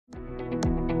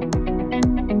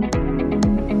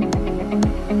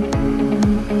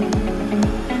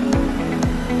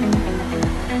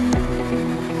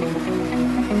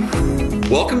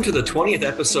Welcome to the 20th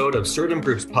episode of Certum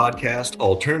Group's podcast,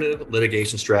 Alternative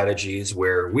Litigation Strategies,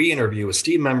 where we interview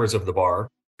esteemed members of the bar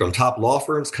from top law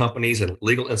firms, companies, and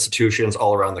legal institutions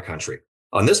all around the country.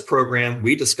 On this program,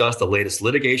 we discuss the latest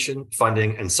litigation,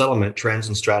 funding, and settlement trends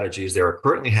and strategies that are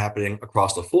currently happening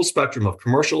across the full spectrum of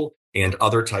commercial and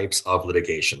other types of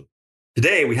litigation.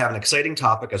 Today, we have an exciting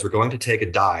topic as we're going to take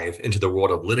a dive into the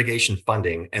world of litigation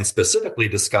funding and specifically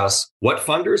discuss what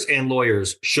funders and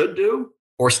lawyers should do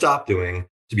or stop doing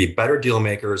to be better deal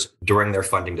makers during their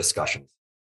funding discussions.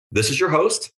 This is your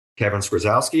host, Kevin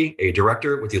Skrzysowski, a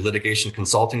director with the litigation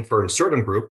consulting firm Certum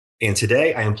Group. And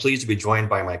today I am pleased to be joined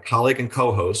by my colleague and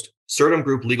co-host, Certum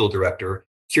Group legal director,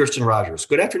 Kirstine Rogers.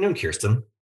 Good afternoon, Kirstine.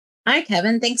 Hi,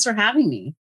 Kevin. Thanks for having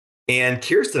me. And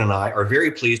Kirstine and I are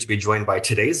very pleased to be joined by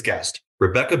today's guest,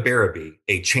 Rebecca Berrebi,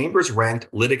 a Chambers-ranked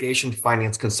litigation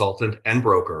finance consultant and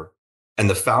broker, and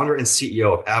the founder and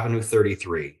CEO of Avenue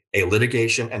 33, a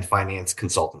litigation and finance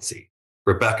consultancy.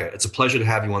 Rebecca, it's a pleasure to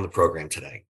have you on the program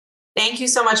today. Thank you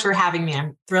so much for having me.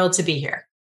 I'm thrilled to be here.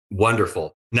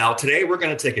 Wonderful. Now, today we're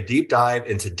going to take a deep dive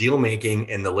into deal making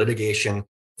in the litigation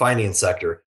finance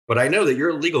sector. But I know that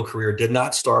your legal career did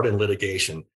not start in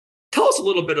litigation. Tell us a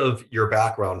little bit of your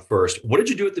background first. What did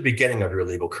you do at the beginning of your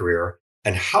legal career?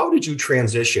 And how did you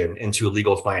transition into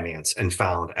legal finance and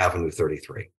found Avenue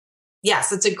 33?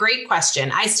 Yes, it's a great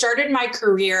question. I started my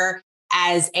career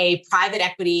as a private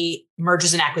equity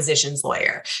mergers and acquisitions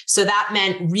lawyer. So that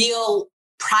meant real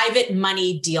private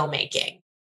money deal making.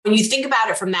 When you think about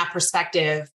it from that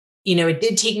perspective, it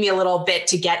did take me a little bit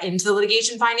to get into the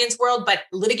litigation finance world, but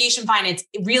litigation finance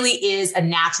really is a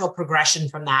natural progression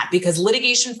from that because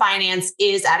litigation finance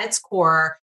is at its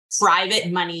core private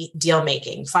money deal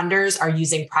making. Funders are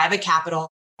using private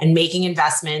capital and making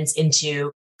investments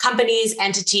into companies,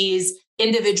 entities,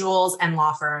 individuals, and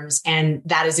law firms. And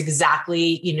that is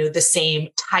exactly, the same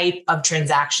type of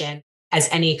transaction as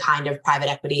any kind of private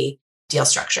equity deal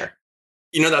structure.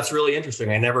 That's really interesting.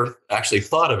 I never actually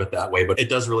thought of it that way, but it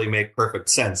does really make perfect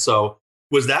sense. So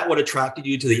was that what attracted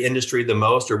you to the industry the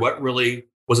most, or what really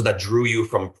was it that drew you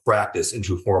from practice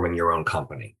into forming your own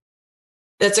company?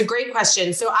 That's a great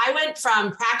question. So I went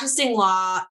from practicing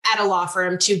law at a law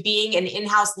firm to being an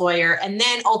in-house lawyer, and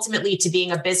then ultimately to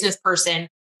being a business person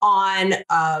on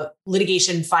a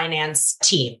litigation finance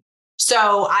team.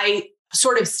 So I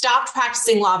sort of stopped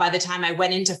practicing law by the time I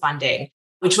went into funding,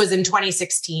 which was in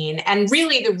 2016. And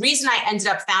really the reason I ended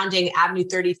up founding Avenue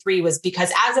 33 was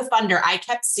because as a funder, I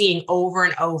kept seeing over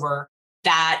and over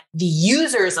that the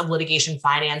users of litigation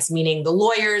finance, meaning the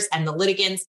lawyers and the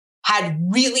litigants, had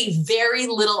really very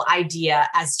little idea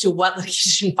as to what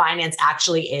litigation finance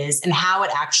actually is and how it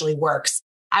actually works.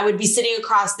 I would be sitting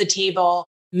across the table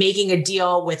making a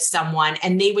deal with someone,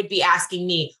 and they would be asking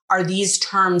me, are these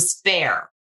terms fair?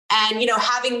 And,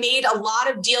 having made a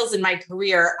lot of deals in my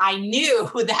career, I knew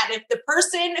that if the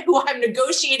person who I'm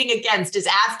negotiating against is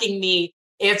asking me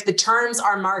if the terms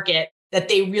are market, that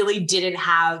they really didn't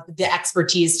have the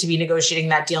expertise to be negotiating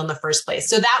that deal in the first place.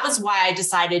 So that was why I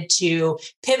decided to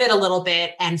pivot a little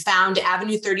bit and found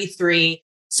Avenue 33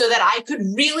 so that I could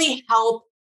really help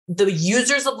the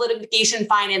users of litigation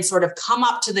finance sort of come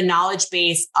up to the knowledge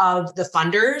base of the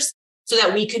funders so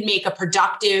that we could make a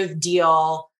productive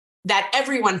deal that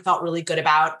everyone felt really good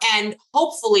about. And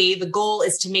hopefully the goal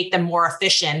is to make them more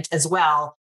efficient as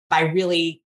well by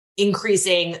really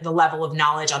increasing the level of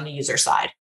knowledge on the user side.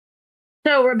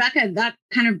 So, Rebecca, that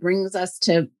kind of brings us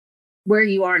to where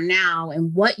you are now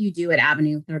and what you do at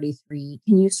Avenue 33.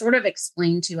 Can you sort of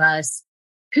explain to us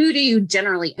who do you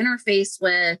generally interface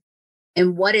with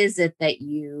and what is it that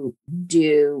you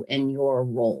do in your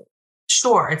role?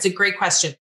 Sure. It's a great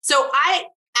question. So I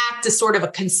act as sort of a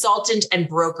consultant and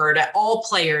broker to all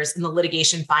players in the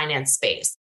litigation finance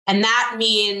space. And that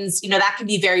means, that can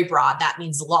be very broad. That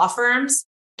means law firms.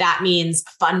 That means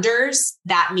funders,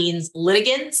 that means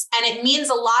litigants, and it means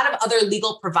a lot of other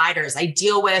legal providers. I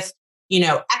deal with,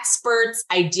 experts,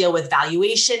 I deal with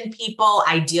valuation people,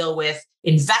 I deal with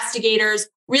investigators,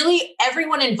 really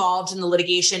everyone involved in the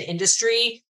litigation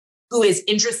industry who is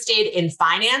interested in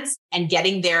finance and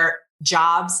getting their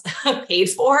jobs paid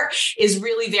for is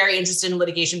really very interested in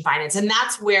litigation finance. And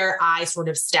that's where I sort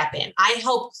of step in. I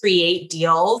help create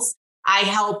deals. I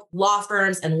help law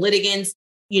firms and litigants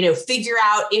figure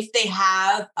out if they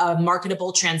have a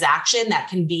marketable transaction that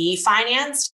can be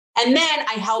financed. And then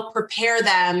I help prepare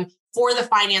them for the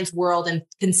finance world and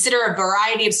consider a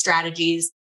variety of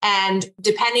strategies. And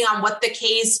depending on what the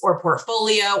case or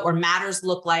portfolio or matters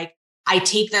look like, I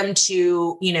take them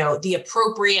to, the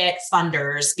appropriate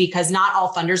funders because not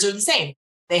all funders are the same.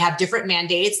 They have different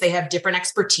mandates. They have different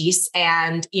expertise.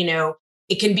 And,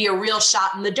 it can be a real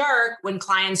shot in the dark when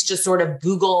clients just sort of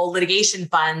Google litigation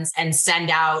funds and send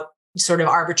out sort of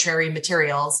arbitrary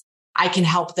materials. I can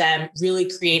help them really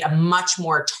create a much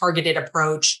more targeted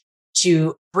approach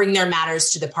to bring their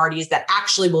matters to the parties that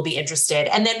actually will be interested.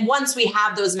 And then once we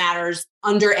have those matters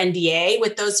under NDA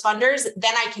with those funders,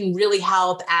 then I can really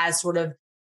help as sort of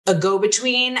a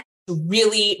go-between to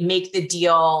really make the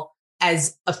deal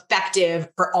as effective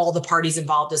for all the parties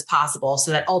involved as possible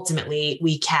so that ultimately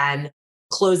we can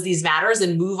close these matters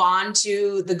and move on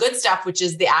to the good stuff, which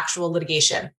is the actual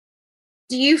litigation.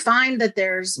 Do you find that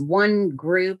there's one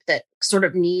group that sort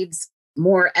of needs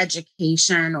more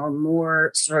education or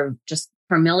more sort of just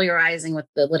familiarizing with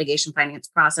the litigation finance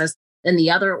process than the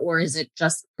other, or is it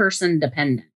just person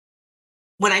dependent?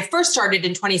 When I first started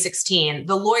in 2016,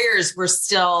 the lawyers were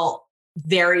still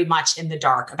very much in the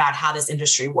dark about how this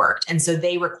industry worked. And so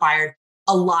they required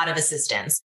a lot of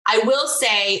assistance. I will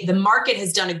say the market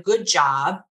has done a good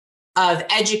job of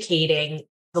educating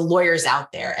the lawyers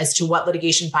out there as to what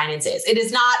litigation finance is. It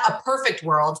is not a perfect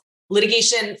world.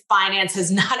 Litigation finance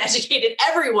has not educated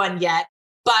everyone yet,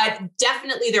 but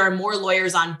definitely there are more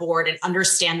lawyers on board and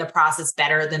understand the process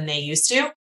better than they used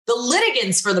to. The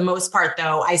litigants, for the most part,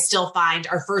 though, I still find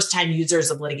are first-time users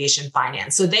of litigation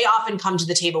finance. So they often come to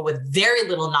the table with very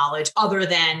little knowledge other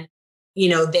than,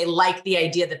 they like the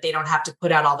idea that they don't have to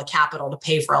put out all the capital to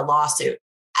pay for a lawsuit.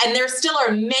 And there still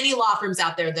are many law firms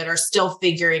out there that are still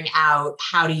figuring out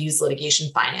how to use litigation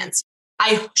finance.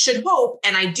 I should hope,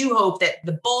 and I do hope, that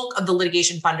the bulk of the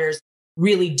litigation funders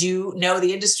really do know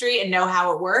the industry and know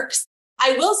how it works.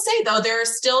 I will say, though, there are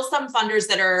still some funders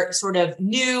that are sort of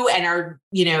new and are,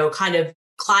 kind of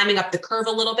climbing up the curve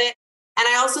a little bit. And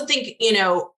I also think,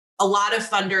 a lot of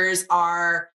funders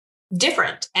are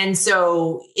different. And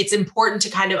so it's important to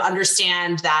kind of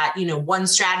understand that, one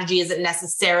strategy isn't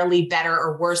necessarily better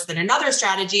or worse than another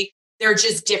strategy. They're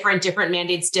just different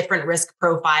mandates, different risk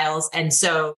profiles. And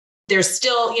so there's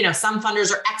still, some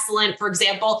funders are excellent, for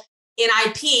example, in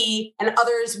IP, and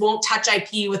others won't touch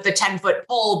IP with the 10-foot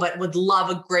pole, but would love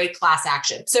a great class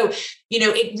action. So,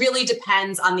 it really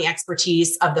depends on the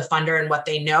expertise of the funder and what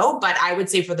they know. But I would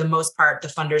say for the most part, the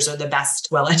funders are the best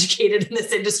well-educated in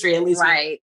this industry, at least.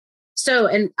 Right. So,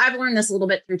 and I've learned this a little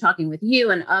bit through talking with you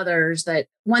and others, that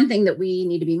one thing that we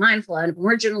need to be mindful of,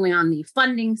 we're generally on the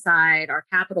funding side, our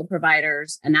capital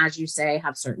providers, and as you say,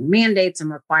 have certain mandates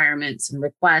and requirements and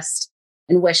requests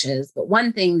and wishes. But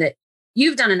one thing that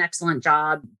you've done an excellent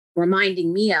job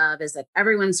reminding me of is that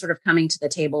everyone's sort of coming to the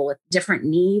table with different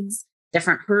needs,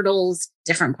 different hurdles,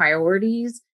 different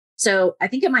priorities. So I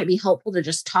think it might be helpful to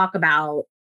just talk about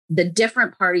the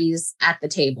different parties at the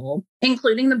table,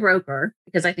 including the broker,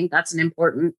 because I think that's an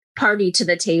important party to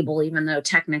the table, even though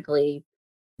technically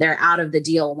they're out of the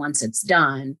deal once it's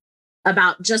done,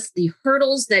 about just the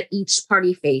hurdles that each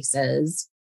party faces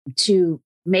to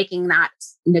making that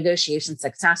negotiation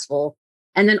successful.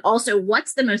 And then also,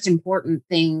 what's the most important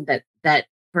thing that,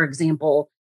 for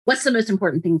example, what's the most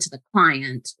important thing to the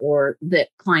client or the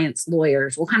client's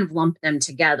lawyers? We'll kind of lump them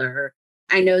together.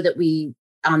 I know that we,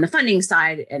 on the funding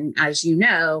side, and as you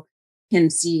know, can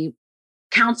see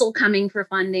counsel coming for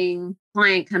funding,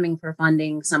 client coming for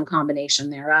funding, some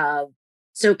combination thereof.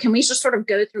 So can we just sort of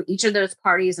go through each of those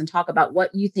parties and talk about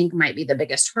what you think might be the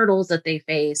biggest hurdles that they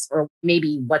face, or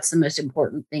maybe what's the most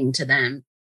important thing to them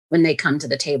when they come to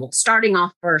the table, starting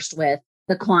off first with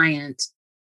the client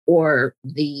or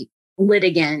the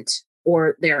litigant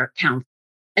or their counsel?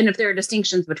 And if there are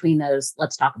distinctions between those,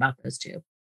 let's talk about those too.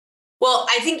 Well,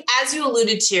 I think as you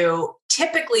alluded to,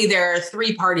 typically there are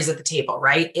three parties at the table,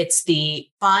 right? It's the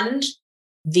fund,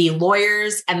 the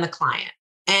lawyers, and the client.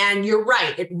 And you're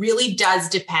right. It really does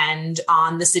depend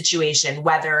on the situation,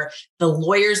 whether the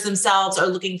lawyers themselves are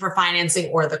looking for financing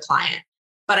or the client.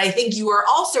 But I think you are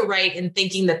also right in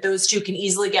thinking that those two can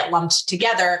easily get lumped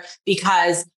together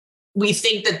because we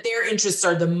think that their interests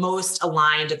are the most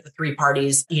aligned of the three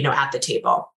parties, at the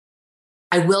table.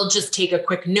 I will just take a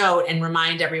quick note and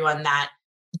remind everyone that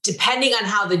depending on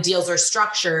how the deals are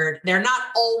structured, they're not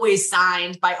always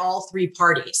signed by all three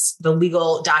parties. The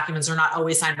legal documents are not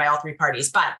always signed by all three parties,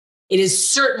 but it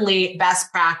is certainly best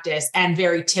practice and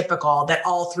very typical that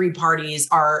all three parties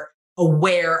are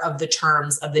aware of the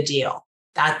terms of the deal.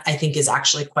 That I think is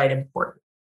actually quite important.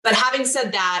 But having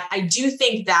said that, I do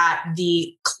think that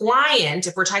the client,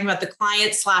 if we're talking about the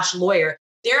client/lawyer,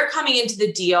 they're coming into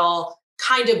the deal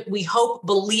kind of, we hope,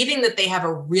 believing that they have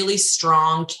a really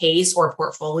strong case or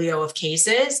portfolio of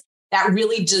cases that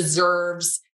really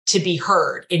deserves to be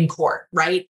heard in court,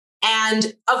 right?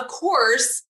 And of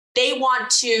course, they want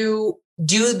to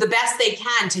do the best they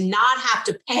can to not have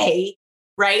to pay,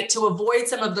 right? To avoid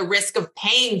some of the risk of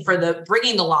paying for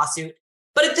bringing the lawsuit.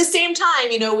 But at the same time,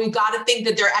 we've got to think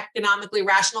that they're economically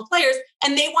rational players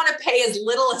and they want to pay as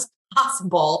little as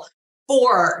possible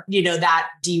for, that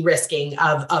de-risking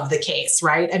of the case,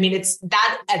 right? I mean, it's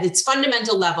that at its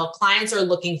fundamental level, clients are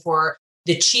looking for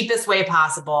the cheapest way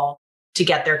possible to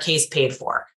get their case paid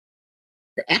for.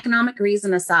 The economic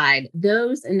reason aside,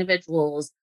 those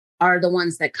individuals are the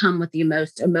ones that come with the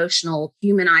most emotional,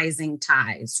 humanizing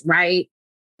ties, right?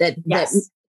 That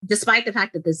despite the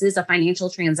fact that this is a financial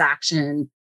transaction,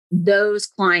 those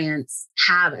clients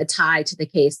have a tie to the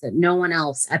case that no one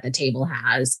else at the table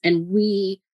has. And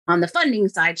we, on the funding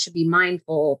side, should be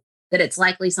mindful that it's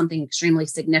likely something extremely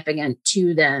significant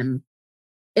to them.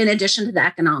 In addition to the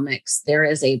economics, there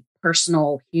is a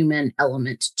personal human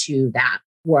element to that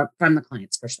from the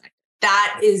client's perspective.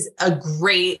 That is a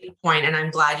great point, and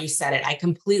I'm glad you said it. I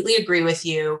completely agree with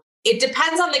you. It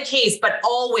depends on the case, but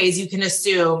always you can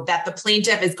assume that the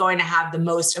plaintiff is going to have the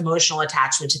most emotional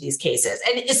attachment to these cases.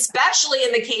 And especially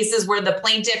in the cases where the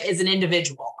plaintiff is an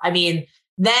individual. I mean,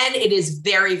 then it is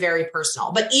very, very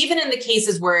personal. But even in the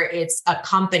cases where it's a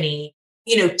company,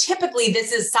 typically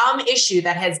this is some issue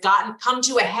that has come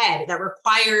to a head that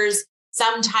requires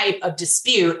some type of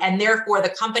dispute. And therefore the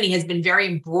company has been very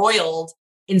embroiled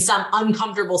in some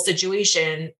uncomfortable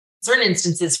situation, in certain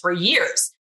instances for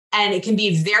years. And it can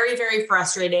be very, very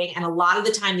frustrating. And a lot of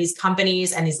the time, these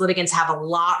companies and these litigants have a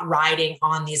lot riding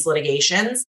on these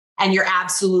litigations. And you're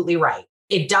absolutely right.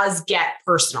 It does get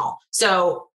personal.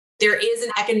 So there is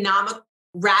an economic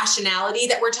rationality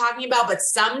that we're talking about, but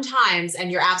sometimes,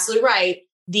 and you're absolutely right,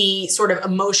 the sort of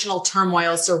emotional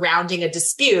turmoil surrounding a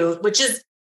dispute, which is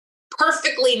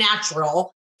perfectly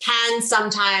natural, can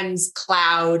sometimes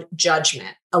cloud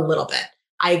judgment a little bit.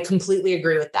 I completely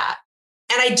agree with that.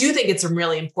 And I do think it's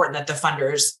really important that the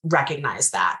funders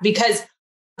recognize that, because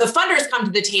the funders come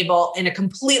to the table in a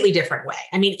completely different way.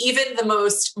 I mean, even the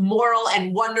most moral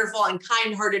and wonderful and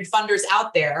kind-hearted funders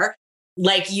out there,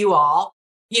 like you all,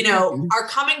 are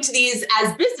coming to these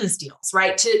as business deals,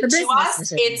 right? To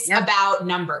us, it's about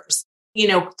numbers.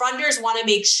 Funders want to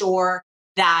make sure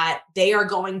that they are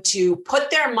going to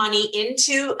put their money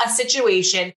into a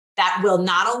situation that will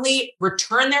not only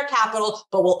return their capital,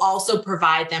 but will also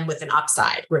provide them with an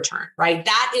upside return, right?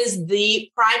 That is the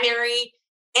primary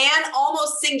and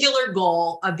almost singular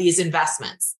goal of these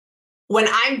investments. When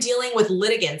I'm dealing with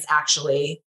litigants,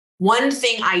 actually, one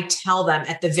thing I tell them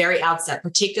at the very outset,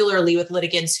 particularly with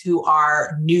litigants who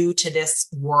are new to this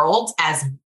world, as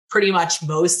pretty much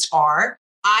most are,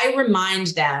 I remind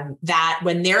them that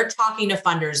when they're talking to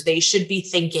funders, they should be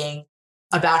thinking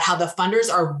about how the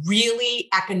funders are really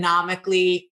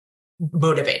economically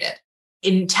motivated.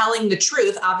 In telling the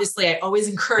truth, obviously, I always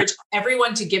encourage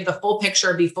everyone to give the full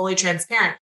picture, be fully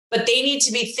transparent, but they need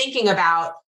to be thinking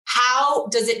about how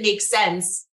does it make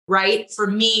sense, right, for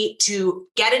me to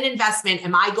get an investment?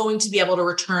 Am I going to be able to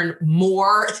return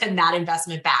more than that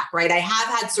investment back, right? I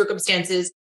have had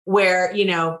circumstances where,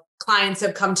 clients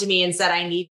have come to me and said, I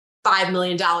need $5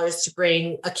 million to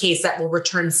bring a case that will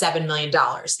return $7 million.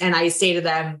 And I say to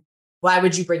them, why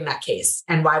would you bring that case?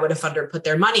 And why would a funder put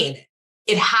their money in it?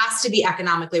 It has to be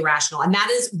economically rational. And that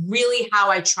is really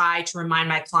how I try to remind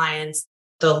my clients,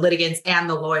 the litigants and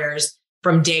the lawyers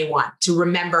from day one, to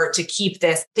remember to keep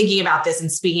this, thinking about this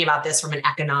and speaking about this from an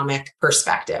economic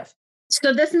perspective.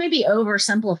 So this may be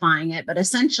oversimplifying it, but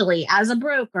essentially as a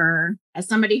broker, as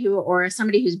somebody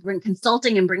who's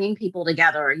consulting and bringing people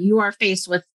together, you are faced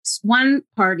with one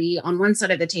party on one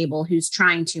side of the table who's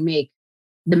trying to make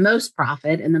the most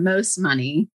profit and the most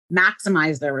money,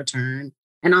 maximize their return.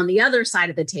 And on the other side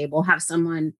of the table, have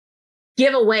someone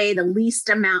give away the least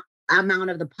amount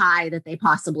of the pie that they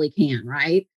possibly can,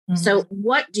 right? Mm-hmm. So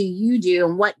what do you do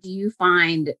and what do you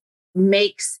find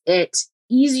makes it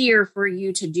easier for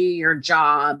you to do your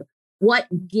job? What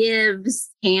gives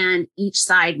can each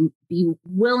side be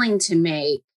willing to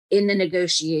make in the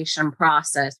negotiation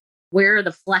process? Where are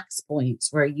the flex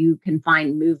points where you can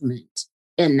find movement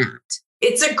in that?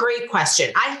 It's a great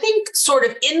question. I think sort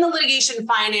of in the litigation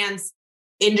finance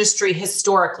industry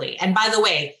historically, and by the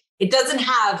way, it doesn't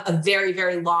have a very,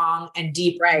 very long and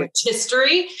deep rich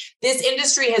history. This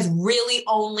industry has really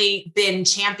only been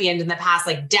championed in the past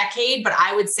decade, but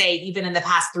I would say even in the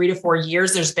past 3 to 4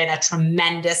 years, there's been a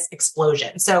tremendous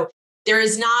explosion. So there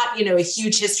is not, a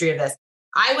huge history of this.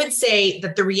 I would say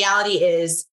that the reality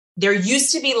is there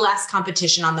used to be less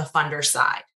competition on the funder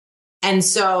side. And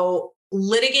so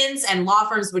litigants and law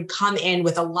firms would come in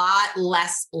with a lot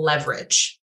less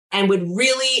leverage and would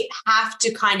really have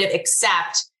to kind of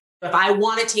accept, if I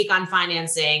want to take on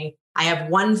financing, I have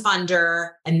one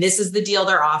funder and this is the deal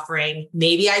they're offering.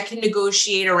 Maybe I can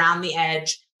negotiate around the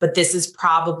edge, but this is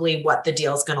probably what the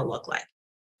deal is going to look like.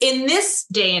 In this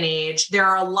day and age, there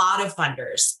are a lot of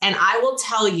funders. And I will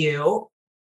tell you,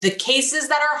 the cases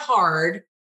that are hard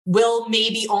will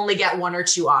maybe only get one or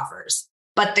two offers.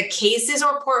 But the cases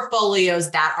or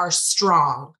portfolios that are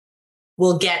strong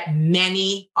will get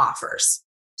many offers.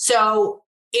 So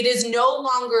it is no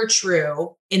longer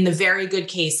true in the very good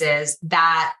cases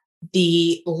that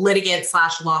the litigant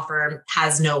 / law firm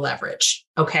has no leverage.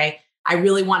 Okay. I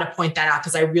really want to point that out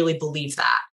because I really believe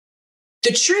that.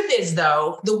 The truth is,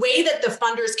 though, the way that the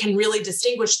funders can really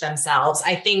distinguish themselves,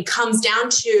 I think, comes down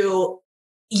to,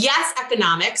 yes,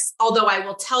 economics, although I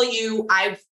will tell you,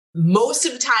 most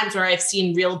of the times where I've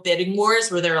seen real bidding wars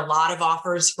where there are a lot of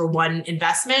offers for one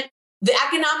investment, the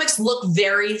economics look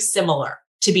very similar,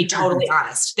 to be totally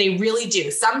honest. They really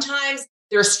do. Sometimes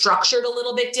they're structured a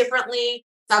little bit differently.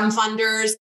 Some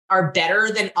funders are better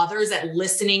than others at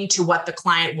listening to what the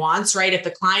client wants, right? If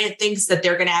the client thinks that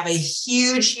they're going to have a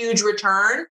huge, huge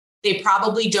return, they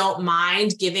probably don't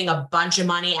mind giving a bunch of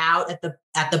money out at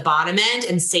the bottom end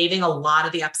and saving a lot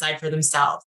of the upside for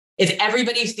themselves. If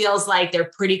everybody feels like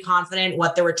they're pretty confident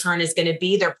what the return is going to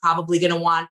be, they're probably going to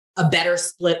want a better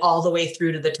split all the way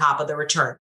through to the top of the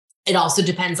return. It also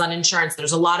depends on insurance.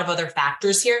 There's a lot of other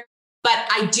factors here, but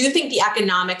I do think the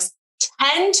economics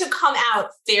tend to come out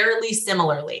fairly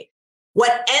similarly.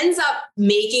 What ends up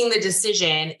making the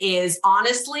decision is,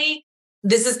 honestly,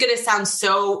 this is going to sound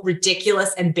so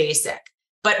ridiculous and basic,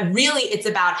 but really it's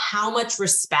about how much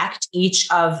respect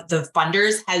each of the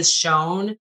funders has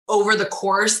shown over the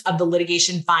course of the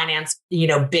litigation finance,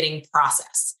 bidding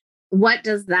process. What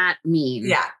does that mean?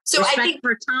 Yeah. So respect I think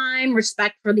for time,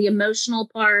 respect for the emotional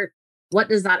part. What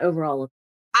does that overall look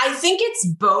like? I think it's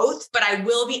both, but I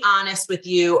will be honest with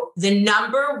you. The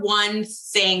number one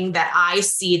thing that I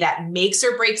see that makes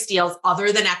or breaks deals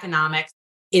other than economics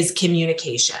is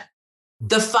communication.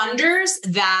 The funders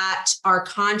that are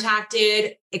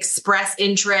contacted, express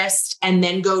interest, and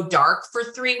then go dark for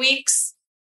 3 weeks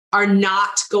are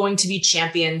not going to be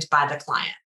championed by the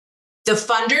client. The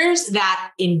funders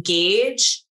that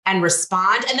engage and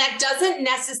respond, and that doesn't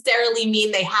necessarily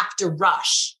mean they have to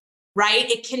rush, right?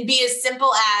 It can be as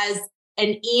simple as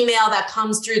an email that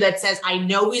comes through that says, I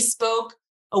know we spoke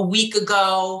a week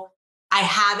ago. I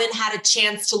haven't had a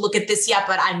chance to look at this yet,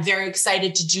 but I'm very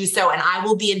excited to do so. And I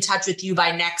will be in touch with you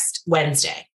by next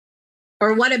Wednesday.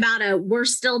 Or what about we're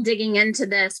still digging into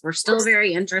this. We're still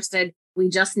very interested. We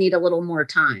just need a little more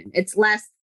time. It's less.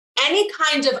 Any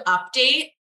kind of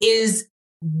update is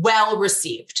well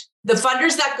received. The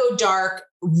funders that go dark,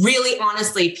 really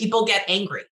honestly, people get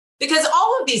angry because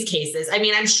all of these cases, I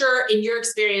mean, I'm sure in your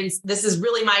experience, this is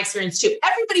really my experience too.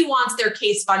 Everybody wants their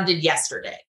case funded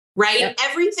yesterday, right? Yep.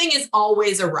 Everything is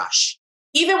always a rush.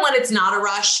 Even when it's not a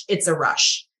rush, it's a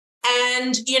rush.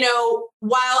 And,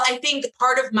 while I think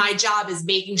part of my job is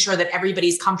making sure that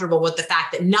everybody's comfortable with the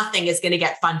fact that nothing is going to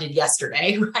get funded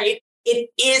yesterday, right? It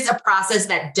is a process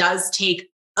that does take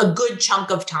a good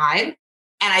chunk of time.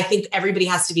 And I think everybody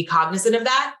has to be cognizant of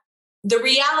that. The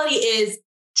reality is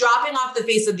dropping off the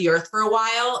face of the earth for a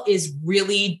while is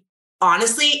really,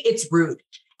 honestly, it's rude.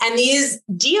 And these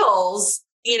deals,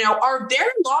 are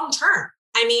very long-term.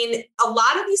 I mean, a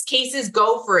lot of these cases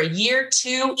go for a year,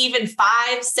 2, even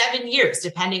 5, 7 years,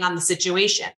 depending on the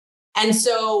situation. And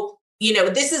so,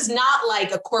 this is not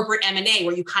like a corporate M&A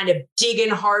where you kind of dig in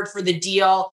hard for the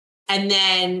deal and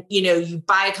then, you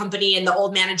buy a company and the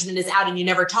old management is out and you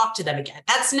never talk to them again.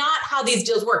 That's not how these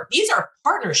deals work. These are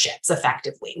partnerships,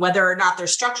 effectively, whether or not they're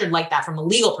structured like that from a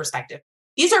legal perspective.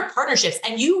 These are partnerships,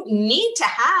 and you need to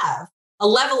have a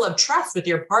level of trust with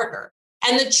your partner.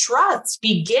 And the trust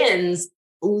begins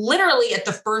literally at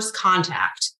the first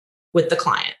contact with the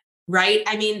client, right?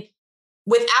 I mean,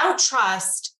 without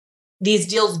trust, these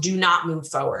deals do not move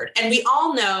forward. And we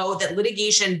all know that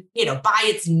litigation, by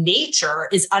its nature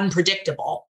is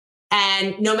unpredictable.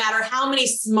 And no matter how many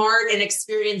smart and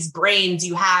experienced brains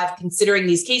you have considering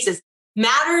these cases,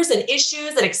 matters and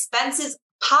issues and expenses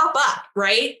pop up,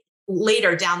 right?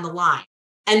 Later down the line.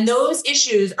 And those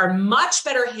issues are much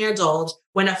better handled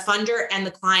when a funder and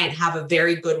the client have a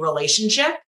very good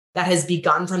relationship that has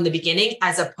begun from the beginning,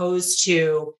 as opposed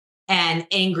to an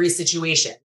angry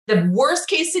situation. The worst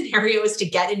case scenario is to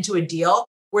get into a deal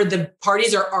where the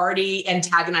parties are already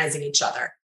antagonizing each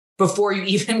other before you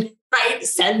even,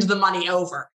 send the money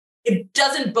over. It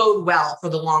doesn't bode well for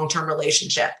the long-term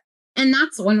relationship. And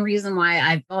that's one reason why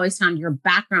I've always found your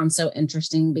background so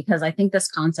interesting, because I think this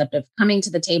concept of coming to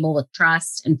the table with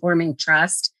trust and forming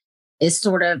trust is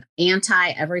sort of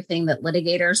anti everything that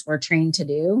litigators were trained to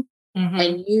do.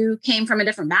 And you came from a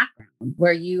different background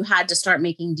where you had to start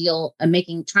trying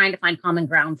to find common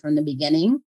ground from the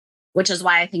beginning, which is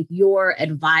why I think your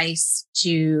advice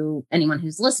to anyone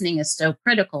who's listening is so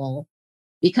critical,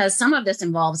 because some of this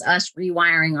involves us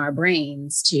rewiring our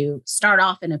brains to start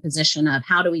off in a position of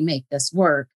how do we make this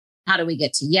work? How do we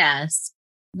get to yes?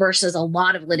 Versus a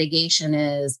lot of litigation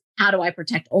is how do I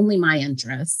protect only my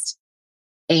interest?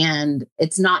 And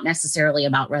it's not necessarily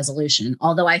about resolution.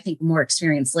 Although I think more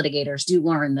experienced litigators do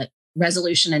learn that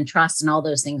resolution and trust and all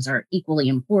those things are equally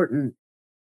important.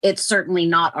 It's certainly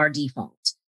not our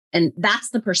default. And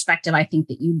that's the perspective I think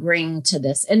that you bring to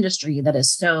this industry that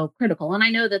is so critical. And I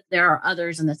know that there are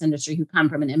others in this industry who come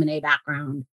from an M&A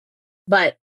background,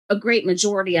 but a great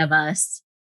majority of us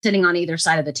sitting on either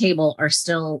side of the table are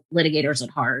still litigators at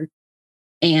heart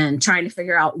and trying to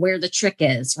figure out where the trick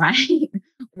is, right?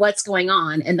 What's going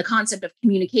on. And the concept of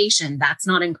communication, that's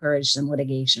not encouraged in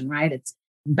litigation, right? It's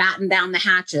batten down the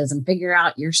hatches and figure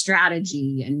out your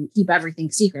strategy and keep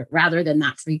everything secret rather than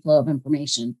that free flow of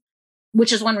information,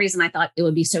 which is one reason I thought it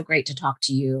would be so great to talk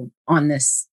to you on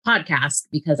this podcast,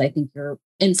 because I think your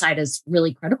insight is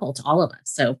really critical to all of us.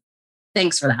 So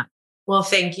thanks for that. Well,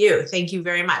 thank you. Thank you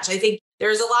very much. I think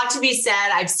there's a lot to be said.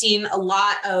 I've seen a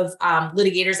lot of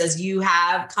litigators, as you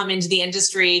have, come into the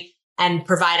industry and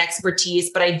provide expertise.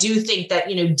 But I do think that,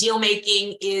 deal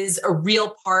making is a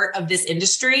real part of this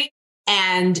industry.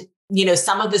 And,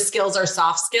 some of the skills are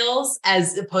soft skills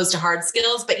as opposed to hard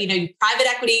skills. But, private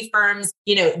equity firms,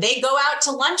 they go out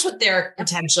to lunch with their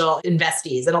potential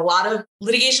investees. And a lot of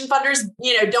litigation funders,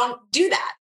 don't do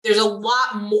that. There's a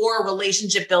lot more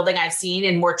relationship building I've seen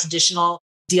in more traditional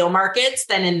deal markets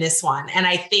than in this one. And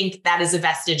I think that is a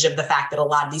vestige of the fact that a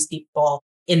lot of these people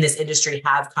in this industry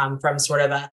have come from sort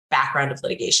of a background of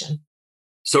litigation.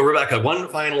 So Rebecca, one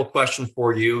final question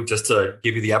for you, just to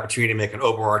give you the opportunity to make an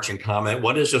overarching comment.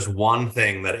 What is just one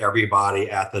thing that everybody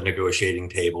at the negotiating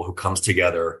table who comes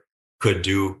together could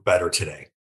do better today?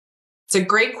 It's a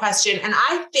great question. And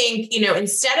I think,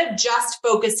 instead of just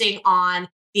focusing on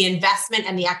the investment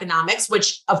and the economics,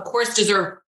 which of course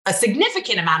deserve a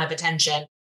significant amount of attention,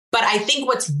 but I think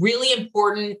what's really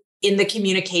important in the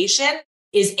communication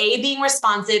is A, being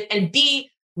responsive, and B,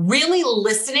 really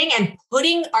listening and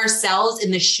putting ourselves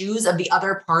in the shoes of the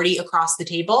other party across the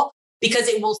table, because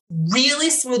it will really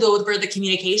smooth over the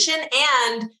communication.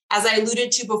 And as I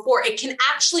alluded to before, it can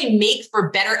actually make for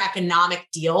better economic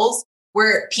deals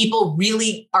where people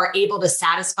really are able to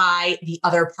satisfy the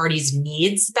other party's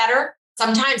needs better,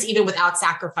 sometimes even without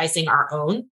sacrificing our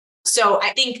own. So I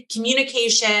think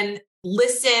communication,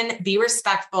 listen, be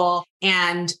respectful.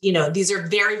 And, these are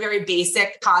very, very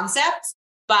basic concepts,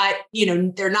 but,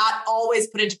 they're not always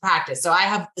put into practice. So I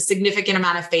have a significant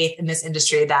amount of faith in this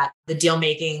industry that the deal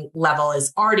making level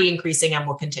is already increasing and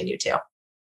will continue to.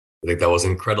 I think that was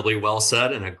incredibly well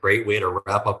said and a great way to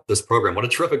wrap up this program. What a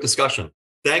terrific discussion.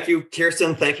 Thank you,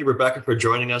 Kirstine. Thank you, Rebecca, for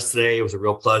joining us today. It was a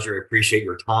real pleasure. I appreciate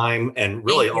your time and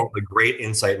really all the great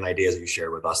insight and ideas that you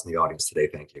shared with us in the audience today.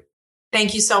 Thank you.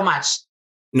 Thank you so much.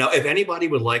 Now, if anybody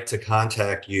would like to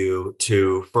contact you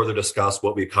to further discuss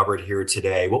what we covered here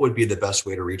today, what would be the best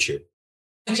way to reach you?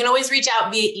 You can always reach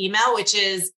out via email, which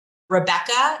is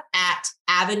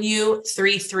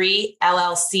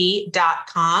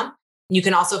Rebecca@avenue33llc.com. You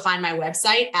can also find my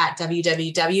website at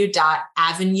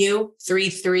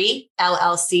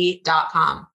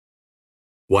www.avenue33llc.com.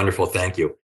 Wonderful. Thank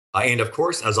you. And of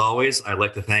course, as always, I'd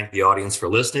like to thank the audience for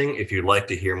listening. If you'd like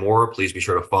to hear more, please be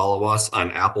sure to follow us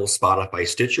on Apple, Spotify,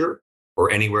 Stitcher,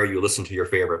 or anywhere you listen to your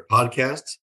favorite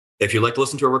podcasts. If you'd like to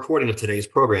listen to a recording of today's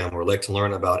program or like to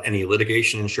learn about any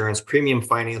litigation, insurance, premium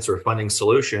finance, or funding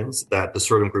solutions that the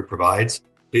Certum Group provides,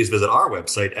 please visit our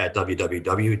website at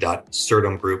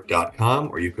www.certumgroup.com,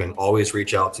 or you can always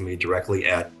reach out to me directly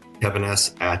at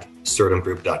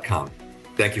kevins@certumgroup.com.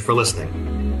 Thank you for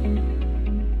listening.